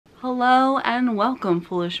Hello and welcome,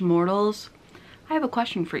 foolish mortals. I have a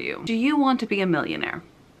question for you. Do you want to be a millionaire?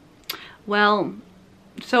 Well,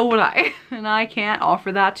 so would I, and I can't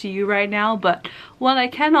offer that to you right now, but what I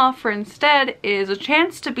can offer instead is a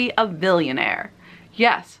chance to be a Villionaire.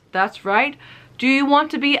 Yes, that's right. Do you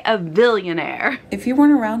want to be a Villionaire? If you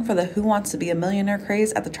weren't around for the Who Wants to Be a Millionaire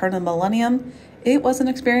craze at the turn of the millennium, it was an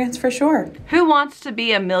experience for sure. Who Wants to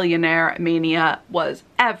Be a Millionaire mania was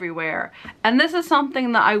everywhere, and this is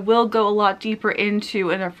something that I will go a lot deeper into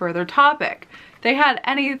in a further topic. They had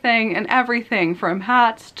anything and everything from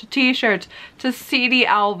hats to t-shirts to CD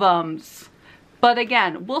albums. But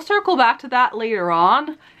again, we'll circle back to that later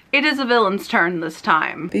on. It is a villain's turn this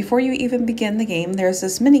time. Before you even begin the game, there's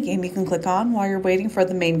this mini game you can click on while you're waiting for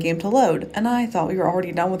the main game to load. And I thought we were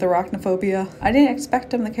already done with arachnophobia. I didn't expect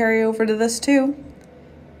them to carry over to this too.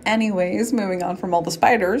 Anyways, moving on from all the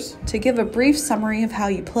spiders. To give a brief summary of how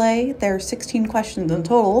you play, there are 16 questions in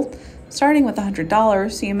total. Starting with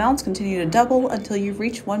 $100, the amounts continue to double until you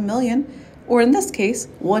reach 1 million, or in this case,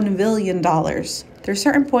 $1 billion. There's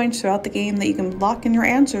certain points throughout the game that you can lock in your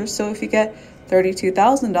answers, so if you get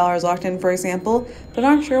 $32,000 locked in, for example, but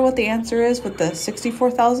aren't sure what the answer is with the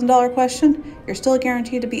 $64,000 question, you're still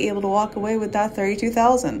guaranteed to be able to walk away with that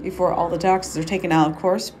 $32,000 before all the taxes are taken out, of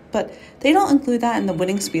course, but they don't include that in the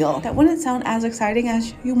winning spiel. That wouldn't sound as exciting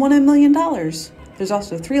as you won $1 million. There's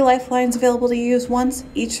also 3 lifelines available to use once,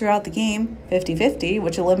 each throughout the game, 50-50,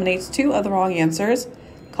 which eliminates 2 of the wrong answers.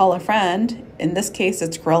 Call a friend, in this case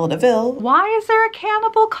it's Cruella de Vil. Why is there a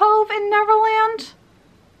cannibal cove in Neverland?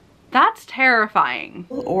 That's terrifying.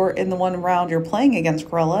 Or in the one round you're playing against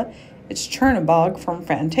Cruella, it's Chernabog from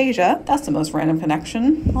Fantasia. That's the most random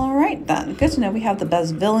connection. Alright then, good to know we have the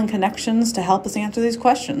best villain connections to help us answer these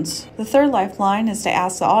questions. The third lifeline is to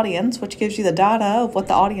ask the audience, which gives you the data of what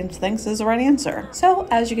the audience thinks is the right answer. So,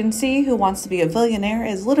 as you can see, Who Wants to Be a Villionaire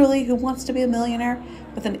is literally Who Wants to Be a Millionaire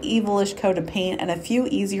with an evilish coat of paint and a few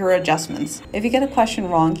easier adjustments. If you get a question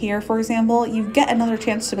wrong here, for example, you get another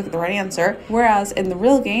chance to pick the right answer, whereas in the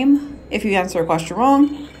real game, if you answer a question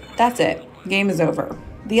wrong, that's it. Game is over.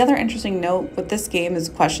 The other interesting note with this game is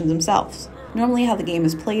the questions themselves. Normally how the game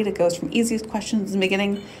is played, it goes from easiest questions in the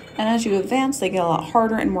beginning, and as you advance, they get a lot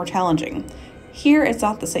harder and more challenging. Here, it's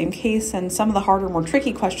not the same case, and some of the harder, more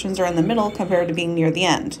tricky questions are in the middle compared to being near the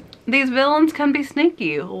end. These villains can be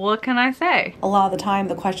sneaky, what can I say? A lot of the time,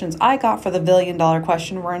 the questions I got for the $1 billion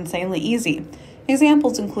question were insanely easy.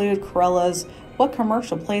 Examples include Cruella's, what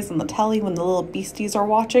commercial plays on the telly when the little beasties are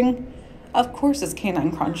watching? Of course it's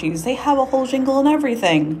Canine Crunchies, they have a whole jingle and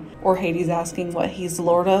everything. Or Hades asking what he's the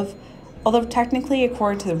lord of. Although technically,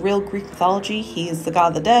 according to the real Greek mythology, he is the god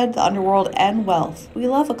of the dead, the underworld, and wealth. We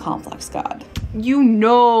love a complex god. You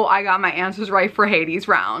know I got my answers right for Hades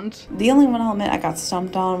round. The only one element I got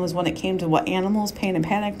stumped on was when it came to what animals Pain and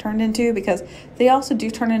Panic turned into, because they also do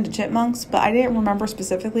turn into chipmunks, but I didn't remember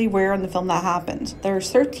specifically where in the film that happened. There's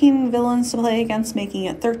 13 villains to play against, making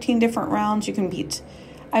it 13 different rounds you can beat.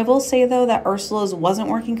 I will say though that Ursula's wasn't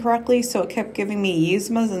working correctly, so it kept giving me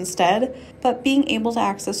Yzma's instead, but being able to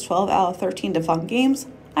access 12 out of 13 defunct games,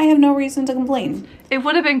 I have no reason to complain. It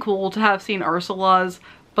would have been cool to have seen Ursula's,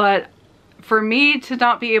 but for me to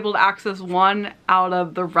not be able to access one out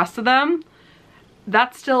of the rest of them,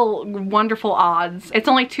 that's still wonderful odds. It's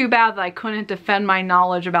only too bad that I couldn't defend my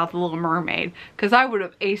knowledge about the Little Mermaid, because I would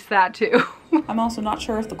have aced that too. I'm also not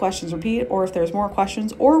sure if the questions repeat or if there's more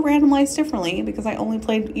questions or randomized differently because I only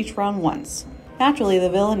played each round once. Naturally, the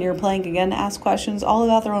villain you're playing again asks questions all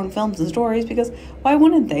about their own films and stories because why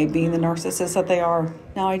wouldn't they, being the narcissists that they are?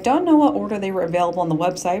 Now, I don't know what order they were available on the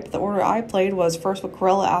website, but the order I played was first with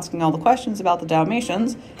Cruella asking all the questions about the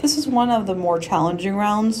Dalmatians. This is one of the more challenging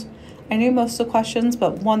rounds. I knew most of the questions,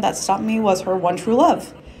 but one that stopped me was her one true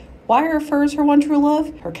love. Why are furs her one true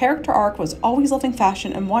love? Her character arc was always loving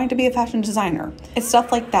fashion and wanting to be a fashion designer. It's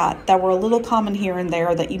stuff like that were a little common here and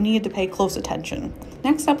there that you needed to pay close attention.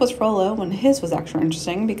 Next up was Frollo, when his was extra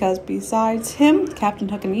interesting because besides him, Captain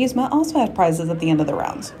Hook and Yzma also had prizes at the end of the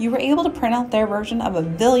rounds. You were able to print out their version of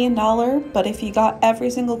 $1 billion, but if you got every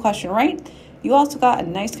single question right, you also got a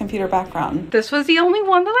nice computer background. This was the only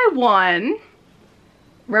one that I won.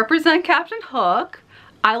 Represent Captain Hook.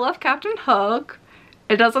 I love Captain Hook.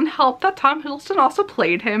 It doesn't help that Tom Hiddleston also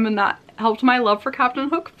played him, and that helped my love for Captain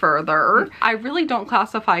Hook further. I really don't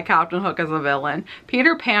classify Captain Hook as a villain.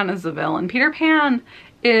 Peter Pan is a villain. Peter Pan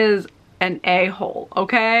is an a-hole,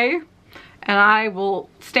 okay? And I will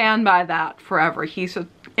stand by that forever. He's an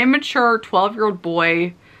immature 12-year-old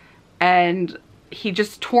boy, and he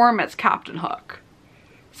just torments Captain Hook.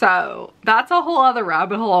 So that's a whole other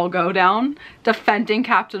rabbit hole I'll go down, defending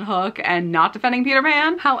Captain Hook and not defending Peter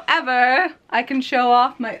Pan. However, I can show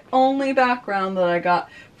off my only background that I got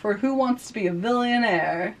for Who Wants to Be a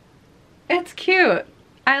Villionaire. It's cute.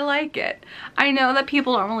 I like it. I know that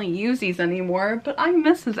people don't really use these anymore, but I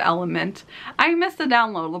miss this element. I miss the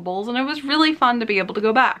downloadables, and it was really fun to be able to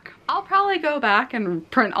go back. I'll probably go back and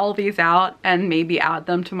print all these out and maybe add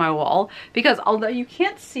them to my wall, because although you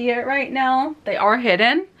can't see it right now, they are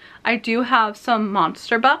hidden. I do have some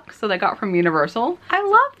monster bucks that I got from Universal. I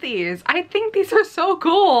love these. I think these are so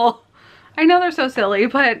cool. I know they're so silly,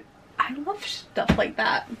 but I love stuff like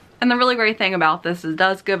that. And the really great thing about this is it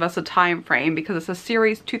does give us a time frame because it's a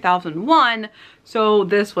series 2001, so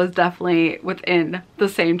this was definitely within the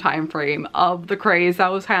same time frame of the craze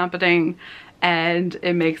that was happening, and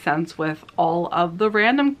it makes sense with all of the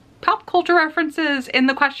random pop culture references in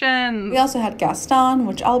the questions. We also had Gaston,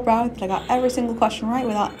 which I'll brag that I got every single question right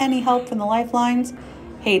without any help from the lifelines.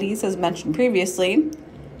 Hades, as mentioned previously.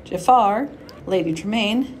 Jafar, Lady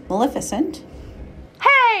Tremaine, Maleficent.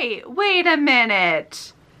 Hey, wait a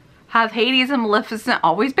minute. Have Hades and Maleficent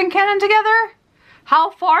always been canon together? How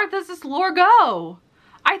far does this lore go?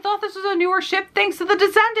 I thought this was a newer ship thanks to the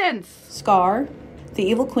Descendants. Scar, the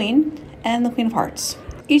Evil Queen, and the Queen of Hearts.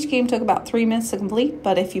 Each game took about 3 minutes to complete,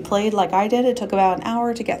 but if you played like I did, it took about an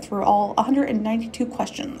hour to get through all 192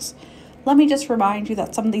 questions. Let me just remind you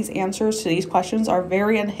that some of these answers to these questions are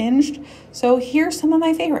very unhinged, so here's some of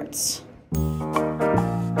my favorites.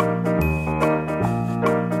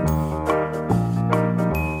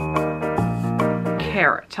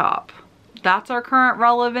 Carrot Top. That's our current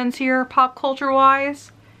relevance here, pop culture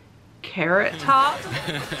wise. Carrot Top?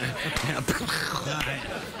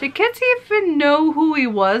 Did kids even know who he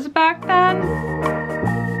was back then?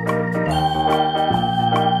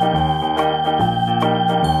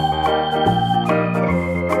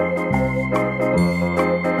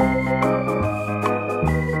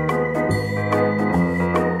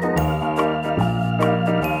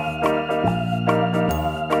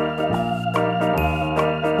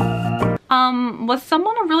 Was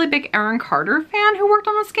someone a really big Aaron Carter fan who worked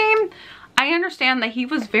on this game? I understand that he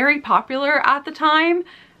was very popular at the time,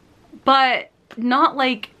 but not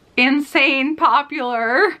like insane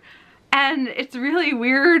popular. And it's really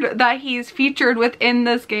weird that he's featured within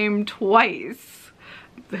this game twice.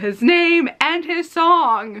 His name and his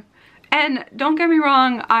song. And don't get me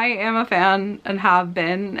wrong, I am a fan and have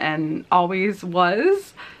been and always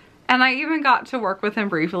was. And I even got to work with him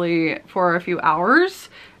briefly for a few hours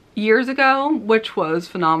years ago, which was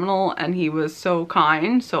phenomenal, and he was so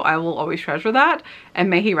kind, so I will always treasure that, and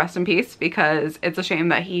may he rest in peace, because it's a shame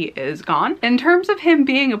that he is gone. In terms of him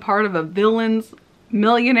being a part of a villain's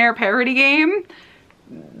Millionaire parody game,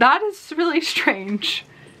 that is really strange.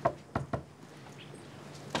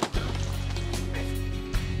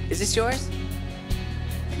 Is this yours?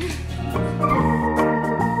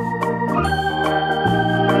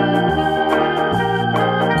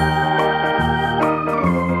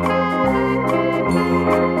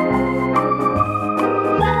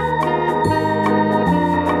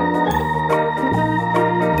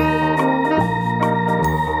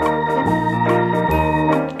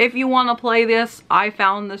 If you want to play this, I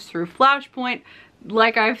found this through Flashpoint.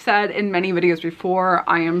 Like I've said in many videos before,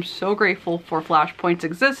 I am so grateful for Flashpoint's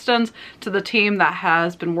existence, to the team that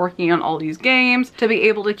has been working on all these games, to be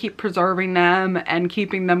able to keep preserving them and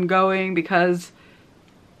keeping them going, because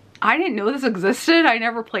I didn't know this existed. I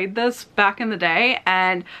never played this back in the day,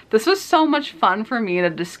 and this was so much fun for me to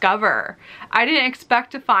discover. I didn't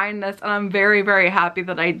expect to find this, and I'm very, very happy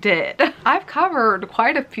that I did. I've covered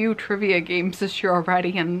quite a few trivia games this year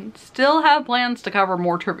already, and still have plans to cover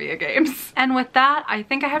more trivia games. And with that, I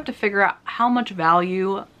think I have to figure out how much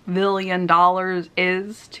value $1 billion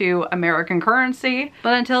is to American currency.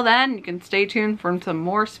 But until then, you can stay tuned for some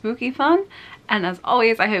more spooky fun. And as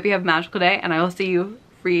always, I hope you have a magical day, and I will see you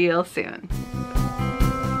real soon.